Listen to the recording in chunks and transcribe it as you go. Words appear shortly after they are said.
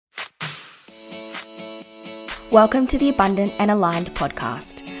Welcome to the Abundant and Aligned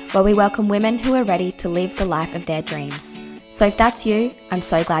podcast, where we welcome women who are ready to live the life of their dreams. So if that's you, I'm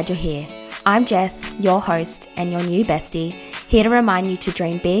so glad you're here. I'm Jess, your host and your new bestie, here to remind you to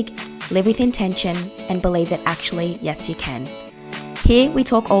dream big, live with intention, and believe that actually, yes, you can. Here we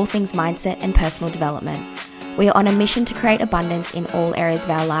talk all things mindset and personal development. We are on a mission to create abundance in all areas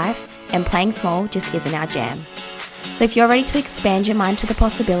of our life, and playing small just isn't our jam. So if you're ready to expand your mind to the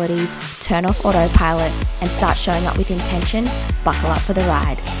possibilities, turn off autopilot, and start showing up with intention, buckle up for the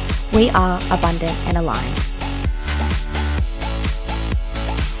ride. We are abundant and aligned.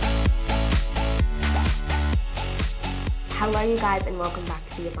 Hello, you guys, and welcome back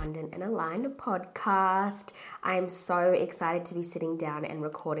to the Abundant and Aligned podcast. I am so excited to be sitting down and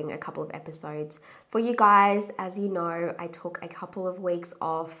recording a couple of episodes for you guys. As you know, I took a couple of weeks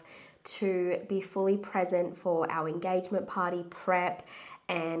off to be fully present for our engagement party prep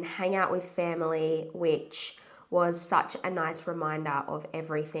and hang out with family, which was such a nice reminder of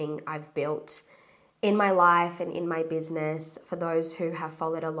everything I've built in my life and in my business. For those who have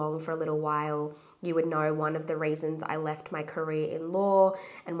followed along for a little while, you would know one of the reasons I left my career in law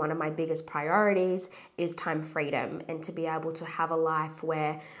and one of my biggest priorities is time freedom, and to be able to have a life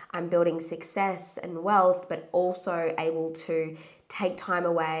where I'm building success and wealth, but also able to take time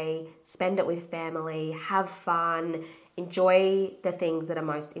away, spend it with family, have fun, enjoy the things that are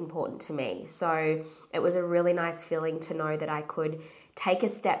most important to me. So it was a really nice feeling to know that I could take a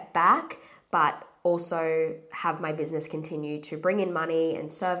step back, but also have my business continue to bring in money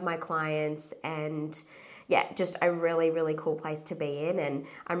and serve my clients. And yeah, just a really, really cool place to be in. And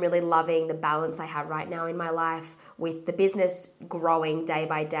I'm really loving the balance I have right now in my life with the business growing day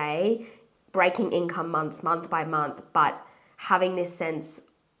by day, breaking income month by month, but having this sense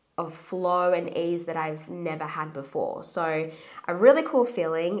of flow and ease that I've never had before. So a really cool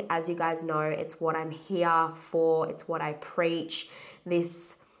feeling. As you guys know, it's what I'm here for. It's what I preach.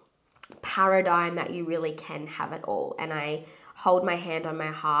 This paradigm that you really can have it all. And I hold my hand on my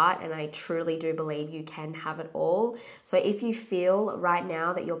heart, and I truly do believe you can have it all. So if you feel right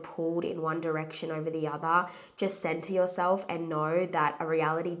now that you're pulled in one direction over the other, just center yourself and know that a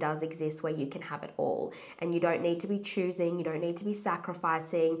reality does exist where you can have it all. And you don't need to be choosing, you don't need to be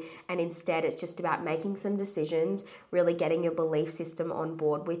sacrificing, and instead it's just about making some decisions, really getting your belief system on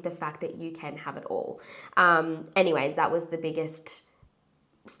board with the fact that you can have it all. Anyways, that was the biggest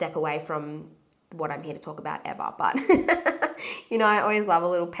step away from what I'm here to talk about ever, but you know, I always love a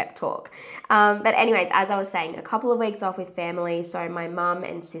little pep talk. But anyways, as I was saying, a couple of weeks off with family. So my mum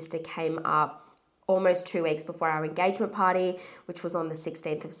and sister came up almost 2 weeks before our engagement party, which was on the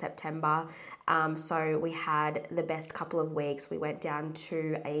 16th of September. So we had the best couple of weeks. We went down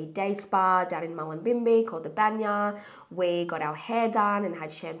to a day spa down in Mullumbimby called the Banya. We got our hair done and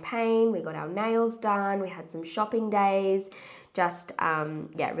had champagne. We got our nails done. We had some shopping days. Just,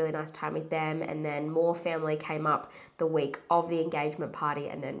 really nice time with them. And then more family came up the week of the engagement party.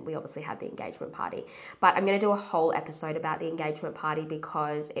 And then we obviously had the engagement party. But I'm going to do a whole episode about the engagement party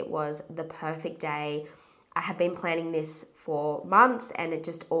because it was the perfect day. I have been planning this for months and it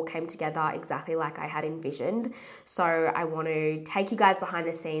just all came together exactly like I had envisioned. So I want to take you guys behind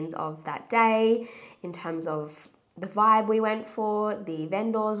the scenes of that day in terms of the vibe we went for, the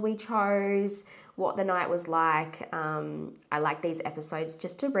vendors we chose, what the night was like. I like these episodes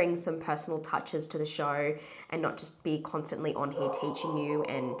just to bring some personal touches to the show and not just be constantly on here teaching you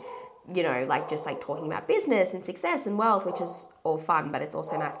and, you know, just talking about business and success and wealth, which is all fun, but it's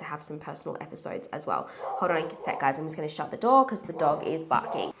also nice to have some personal episodes as well. Hold on a sec, guys. I'm just going to shut the door because the dog is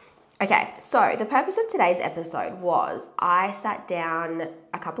barking. Okay, so the purpose of today's episode was I sat down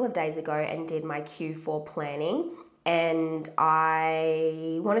a couple of days ago and did my Q4 planning, and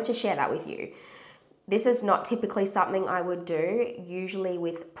I wanted to share that with you. This is not typically something I would do. Usually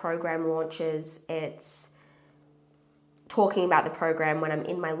with program launches, it's talking about the program when I'm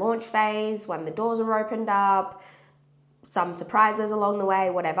in my launch phase, when the doors are opened up, some surprises along the way,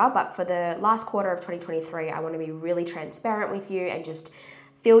 whatever. But for the last quarter of 2023, I want to be really transparent with you and just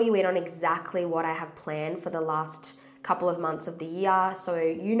fill you in on exactly what I have planned for the last couple of months of the year. So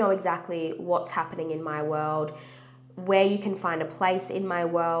you know exactly what's happening in my world, where you can find a place in my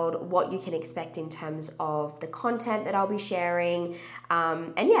world, what you can expect in terms of the content that I'll be sharing.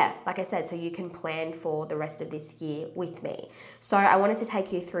 And yeah, like I said, so you can plan for the rest of this year with me. So I wanted to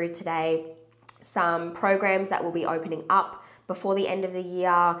take you through today some programs that will be opening up before the end of the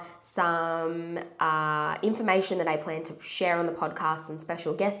year, some information that I plan to share on the podcast, some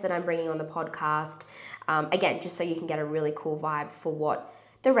special guests that I'm bringing on the podcast. Again, just so you can get a really cool vibe for what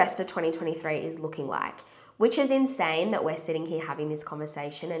the rest of 2023 is looking like. which is insane that we're sitting here having this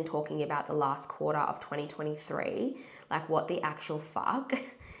conversation and talking about the last quarter of 2023. Like, what the actual fuck?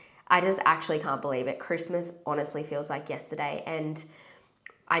 I just actually can't believe it. Christmas honestly feels like yesterday, and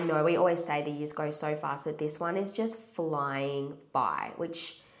I know we always say the years go so fast, but this one is just flying by,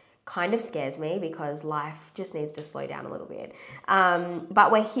 which kind of scares me because life just needs to slow down a little bit.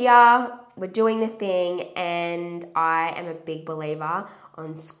 But we're here, we're doing the thing, and I am a big believer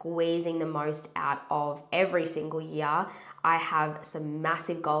on squeezing the most out of every single year. I have some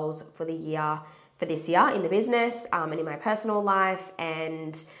massive goals for this year in the business and in my personal life,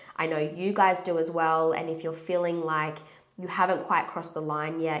 and I know you guys do as well. And if you're feeling like you haven't quite crossed the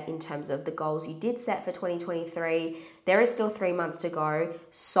line yet in terms of the goals you did set for 2023, there is still 3 months to go.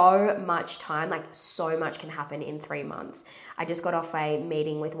 So much time, like so much can happen in 3 months. I just got off a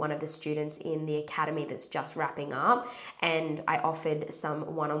meeting with one of the students in the academy that's just wrapping up, and I offered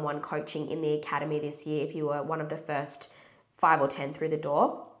some one-on-one coaching in the academy this year if you were one of the first 5 or 10 through the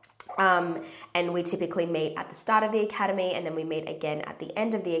door. And we typically meet at the start of the academy, and then we meet again at the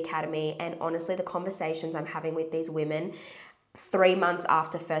end of the academy. And honestly, the conversations I'm having with these women 3 months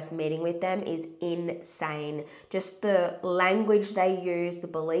after first meeting with them is insane. Just the language they use, the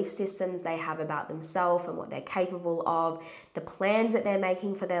belief systems they have about themselves and what they're capable of, the plans that they're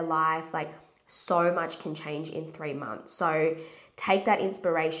making for their life, like so much can change in 3 months. So take that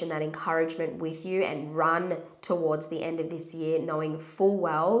inspiration, that encouragement with you and run towards the end of this year, knowing full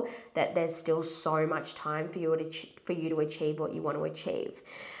well that there's still so much time for you to achieve what you want to achieve.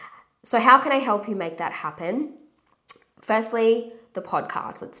 So how can I help you make that happen? Firstly, the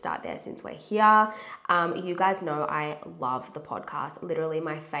podcast. Let's start there since we're here. You guys know I love the podcast. Literally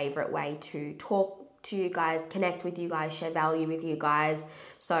my favorite way to talk to you guys, connect with you guys, share value with you guys.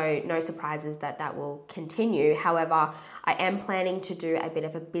 So no surprises that will continue. However, I am planning to do a bit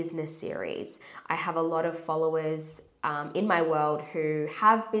of a business series. I have a lot of followers in my world who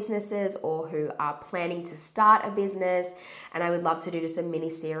have businesses or who are planning to start a business, and I would love to do just a mini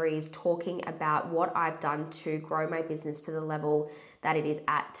series talking about what I've done to grow my business to the level that it is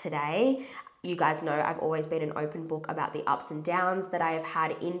at today. You guys know I've always been an open book about the ups and downs that I have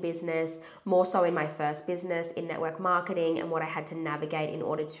had in business, more so in my first business in network marketing, and what I had to navigate in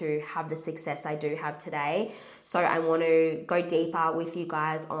order to have the success I do have today. So I want to go deeper with you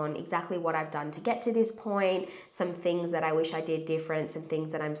guys on exactly what I've done to get to this point, some things that I wish I did different, some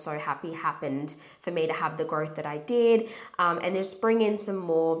things that I'm so happy happened for me to have the growth that I did, and just bring in some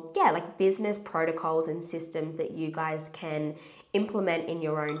more, like business protocols and systems that you guys can implement in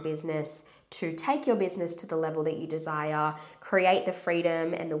your own business to take your business to the level that you desire, create the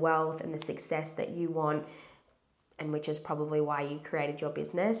freedom and the wealth and the success that you want, and which is probably why you created your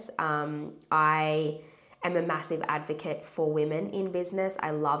business. I am a massive advocate for women in business.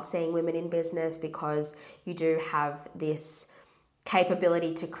 I love seeing women in business because you do have this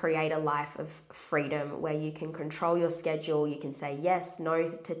capability to create a life of freedom where you can control your schedule, you can say yes, no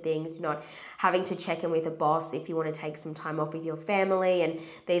to things, not having to check in with a boss if you want to take some time off with your family. And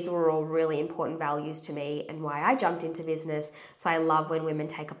these were all really important values to me and why I jumped into business. So I love when women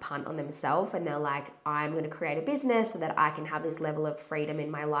take a punt on themselves and they're like, I'm going to create a business so that I can have this level of freedom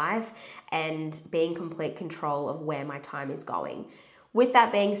in my life and be in complete control of where my time is going. With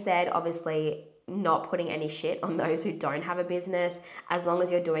that being said, obviously, not putting any shit on those who don't have a business. As long as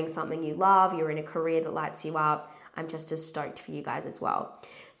you're doing something you love, you're in a career that lights you up, I'm just as stoked for you guys as well.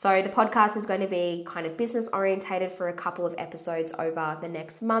 So the podcast is going to be kind of business orientated for a couple of episodes over the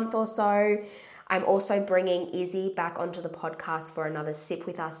next month or so. I'm also bringing Izzy back onto the podcast for another Sip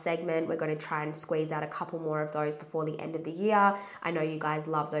With Us segment. We're going to try and squeeze out a couple more of those before the end of the year. I know you guys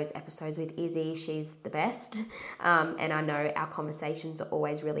love those episodes with Izzy. She's the best. And I know our conversations are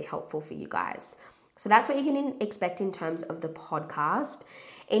always really helpful for you guys. So that's what you can expect in terms of the podcast.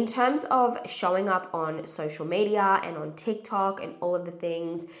 In terms of showing up on social media and on TikTok and all of the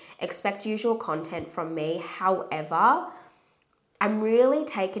things, expect usual content from me. However, I'm really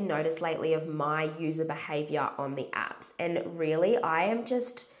taking notice lately of my user behavior on the apps. And really, I am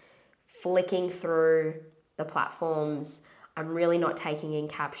just flicking through the platforms. I'm really not taking in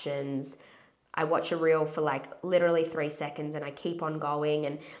captions. I watch a reel for like literally 3 seconds and I keep on going.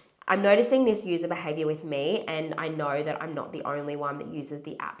 And I'm noticing this user behavior with me, and I know that I'm not the only one that uses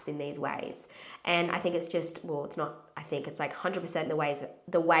the apps in these ways. And I think it's just, well, it's not, I think it's like 100%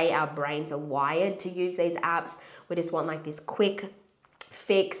 the way our brains are wired to use these apps. We just want like this quick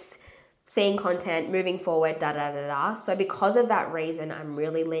fix, seeing content, moving forward, da da da da. So because of that reason, I'm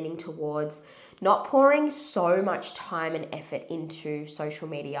really leaning towards not pouring so much time and effort into social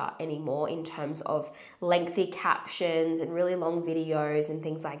media anymore in terms of lengthy captions and really long videos and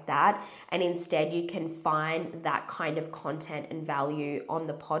things like that. And instead, you can find that kind of content and value on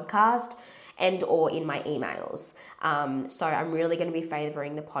the podcast and or in my emails. So I'm really going to be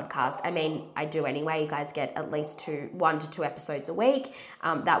favoring the podcast. I mean, I do anyway. You guys get at least 1 to 2 episodes a week.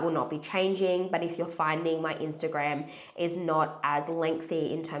 That will not be changing. But if you're finding my Instagram is not as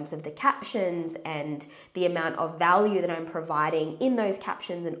lengthy in terms of the captions and the amount of value that I'm providing in those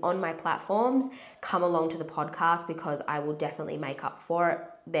captions and on my platforms, come along to the podcast because I will definitely make up for it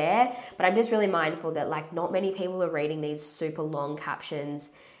there. But I'm just really mindful that like not many people are reading these super long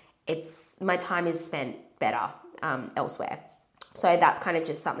captions. My time is spent better elsewhere. So that's kind of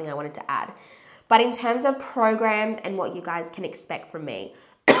just something I wanted to add. But in terms of programs and what you guys can expect from me.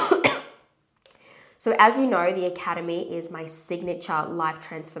 So as you know, the Academy is my signature life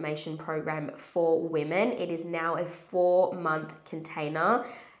transformation program for women. It is now a 4-month container.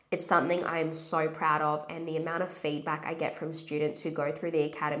 It's something I am so proud of, and the amount of feedback I get from students who go through the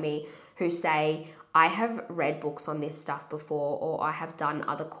Academy who say, I have read books on this stuff before, or I have done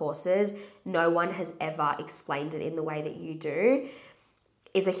other courses. No one has ever explained it in the way that you do,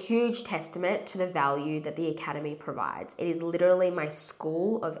 is a huge testament to the value that the Academy provides. It is literally my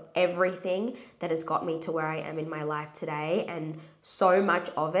school of everything that has got me to where I am in my life today, and so much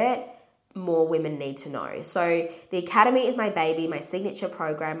of it more women need to know. So the Academy is my baby, my signature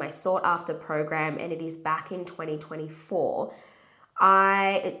program, my sought after program, and it is back in 2024.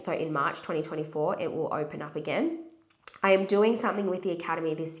 So in March 2024, it will open up again. I am doing something with the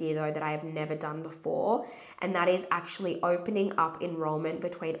Academy this year though that I have never done before, and that is actually opening up enrollment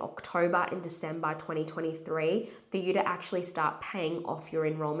between October and December 2023 for you to actually start paying off your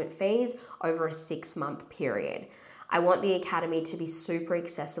enrollment fees over a 6-month period. I want the Academy to be super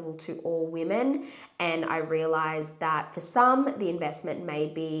accessible to all women, and I realize that for some, the investment may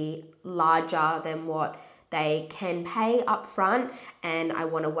be larger than what they can pay up front, and I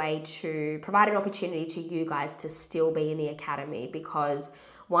want a way to provide an opportunity to you guys to still be in the Academy, because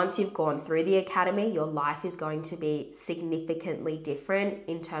once you've gone through the Academy, your life is going to be significantly different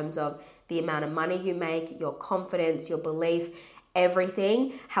in terms of the amount of money you make, your confidence, your belief,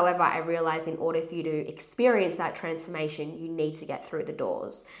 everything. However, I realize in order for you to experience that transformation, you need to get through the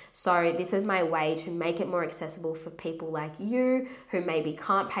doors. So this is my way to make it more accessible for people like you who maybe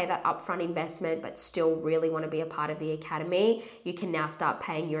can't pay that upfront investment but still really want to be a part of the Academy. You can now start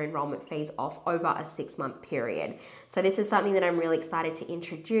paying your enrollment fees off over a 6-month period. So this is something that I'm really excited to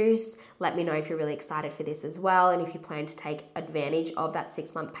introduce. Let me know if you're really excited for this as well, and if you plan to take advantage of that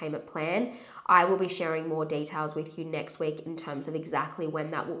 6-month payment plan. I will be sharing more details with you next week in terms of exactly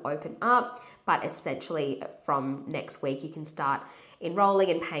when that will open up, but essentially from next week you can start enrolling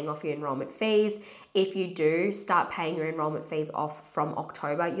and paying off your enrollment fees. If you do start paying your enrollment fees off from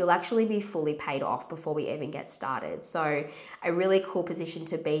October, you'll actually be fully paid off before we even get started. So a really cool position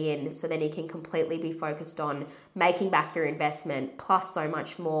to be in, so then you can completely be focused on making back your investment plus so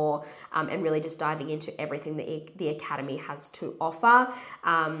much more, and really just diving into everything that the Academy has to offer.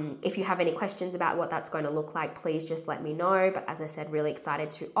 If you have any questions about what that's going to look like, please just let me know. But as I said, really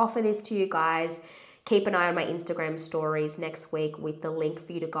excited to offer this to you guys. Keep an eye on my Instagram stories next week with the link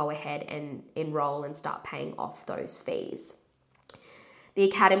for you to go ahead and enroll and start paying off those fees. The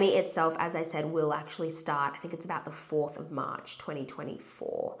Academy itself, as I said, will actually start, I think it's about the 4th of March,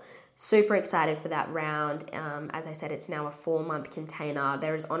 2024. Super excited for that round. As I said, it's now a 4-month container.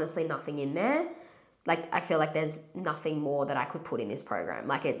 There is honestly nothing in there. Like, I feel like there's nothing more that I could put in this program.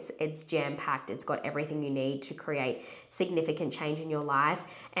 Like, it's jam-packed. It's got everything you need to create significant change in your life.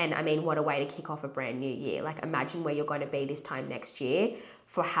 And I mean, what a way to kick off a brand new year. Like, imagine where you're going to be this time next year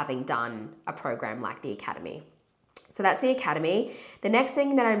for having done a program like the Academy. So that's the Academy. The next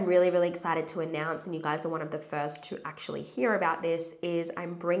thing that I'm really, really excited to announce, and you guys are one of the first to actually hear about this, is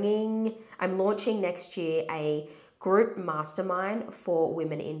I'm launching next year a group mastermind for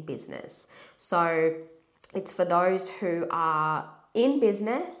women in business. So it's for those who are in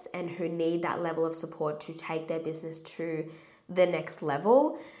business and who need that level of support to take their business to the next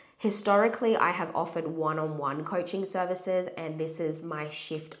level. Historically, I have offered one-on-one coaching services, and this is my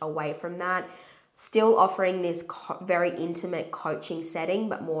shift away from that. Still offering this very intimate coaching setting,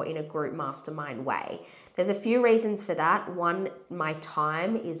 but more in a group mastermind way. There's a few reasons for that. One, my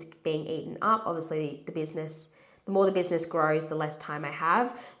time is being eaten up. Obviously, the more the business grows, the less time I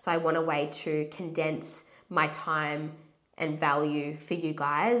have. So I want a way to condense my time and value for you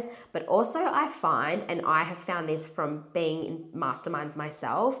guys. But also I find, and I have found this from being in masterminds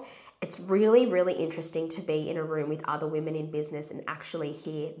myself, it's really, really interesting to be in a room with other women in business and actually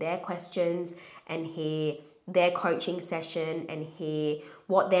hear their questions and hear their coaching session and hear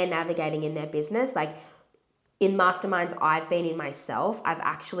what they're navigating in their business. Like, in masterminds I've been in myself, I've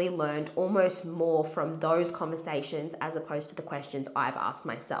actually learned almost more from those conversations as opposed to the questions I've asked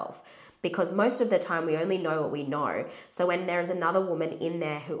myself. Because most of the time we only know what we know. So when there's another woman in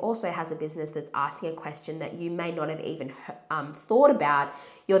there who also has a business that's asking a question that you may not have even thought about,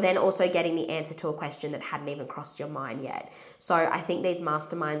 you're then also getting the answer to a question that hadn't even crossed your mind yet. So I think these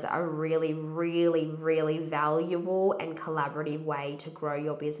masterminds are a really, really, really valuable and collaborative way to grow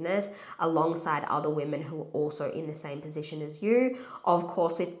your business alongside other women who are also in the same position as you. Of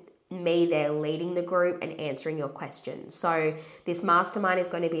course, with me there leading the group and answering your questions. So this mastermind is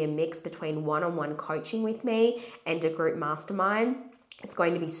going to be a mix between one-on-one coaching with me and a group mastermind. It's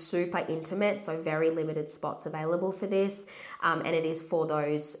going to be super intimate, so very limited spots available for this. And it is for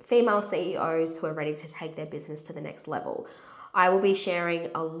those female CEOs who are ready to take their business to the next level. I will be sharing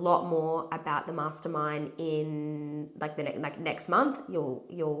a lot more about the mastermind in next month.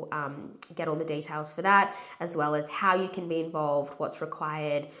 You'll get all the details for that, as well as how you can be involved, what's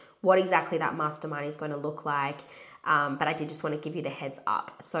required, what exactly that mastermind is going to look like. But I did just want to give you the heads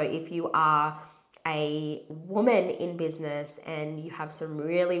up. So if you are a woman in business and you have some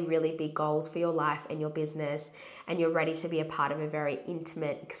really, really big goals for your life and your business, and you're ready to be a part of a very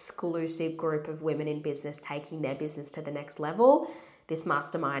intimate, exclusive group of women in business taking their business to the next level, this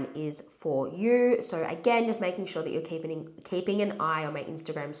mastermind is for you. So again, just making sure that you're keeping an eye on my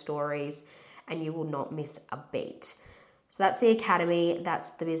Instagram stories and you will not miss a beat. So that's the academy,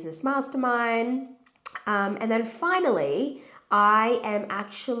 that's the business mastermind. And then finally,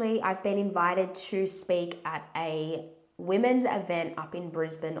 I've been invited to speak at a women's event up in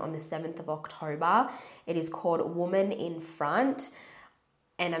Brisbane on the 7th of October. It is called Woman in Front,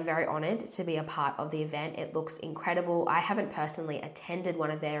 and I'm very honored to be a part of the event. It looks incredible. I haven't personally attended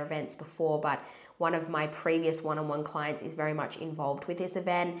one of their events before, but one of my previous one-on-one clients is very much involved with this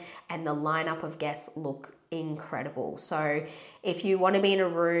event, and the lineup of guests look incredible. So if you want to be in a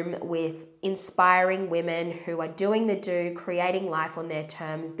room with inspiring women who are doing the do, creating life on their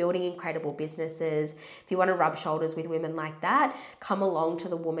terms, building incredible businesses, if you want to rub shoulders with women like that, come along to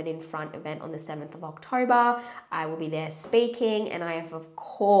the Woman in Front event on the 7th of October. I will be there speaking, and I have, of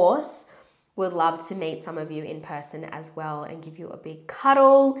course, would love to meet some of you in person as well and give you a big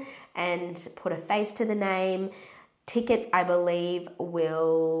cuddle and put a face to the name. Tickets, I believe,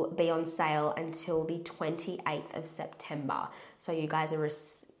 will be on sale until the 28th of September. So you guys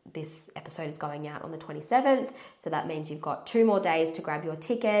this episode is going out on the 27th. So that means you've got 2 more days to grab your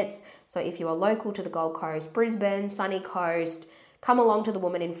tickets. So if you are local to the Gold Coast, Brisbane, Sunny Coast, come along to the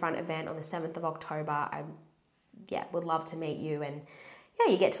Woman in Front event on the 7th of October. I would love to meet you, and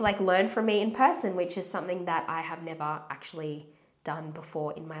you get to learn from me in person, which is something that I have never actually done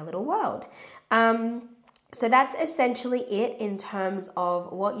before in my little world. So that's essentially it in terms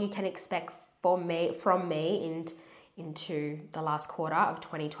of what you can expect from me into the last quarter of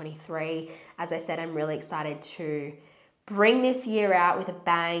 2023. As I said, I'm really excited to bring this year out with a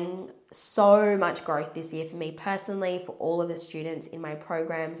bang. So much growth this year for me personally, for all of the students in my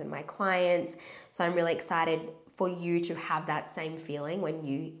programs and my clients. So I'm really excited for you to have that same feeling when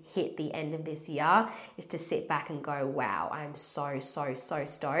you hit the end of this year, is to sit back and go, wow, I'm so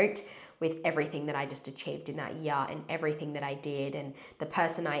stoked with everything that I just achieved in that year and everything that I did and the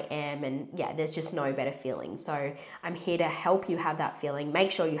person I am. And there's just no better feeling. So I'm here to help you have that feeling,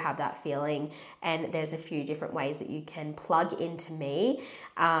 make sure you have that feeling. And there's a few different ways that you can plug into me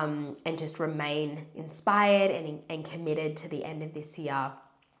and just remain inspired and committed to the end of this year.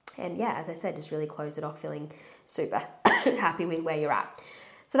 And as I said, just really close it off feeling super happy with where you're at.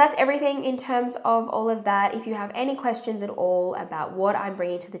 So that's everything in terms of all of that. If you have any questions at all about what I'm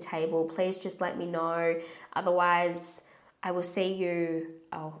bringing to the table, please just let me know. Otherwise, I'll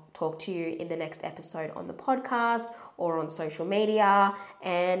talk to you in the next episode on the podcast or on social media.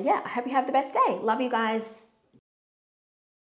 And I hope you have the best day. Love you guys.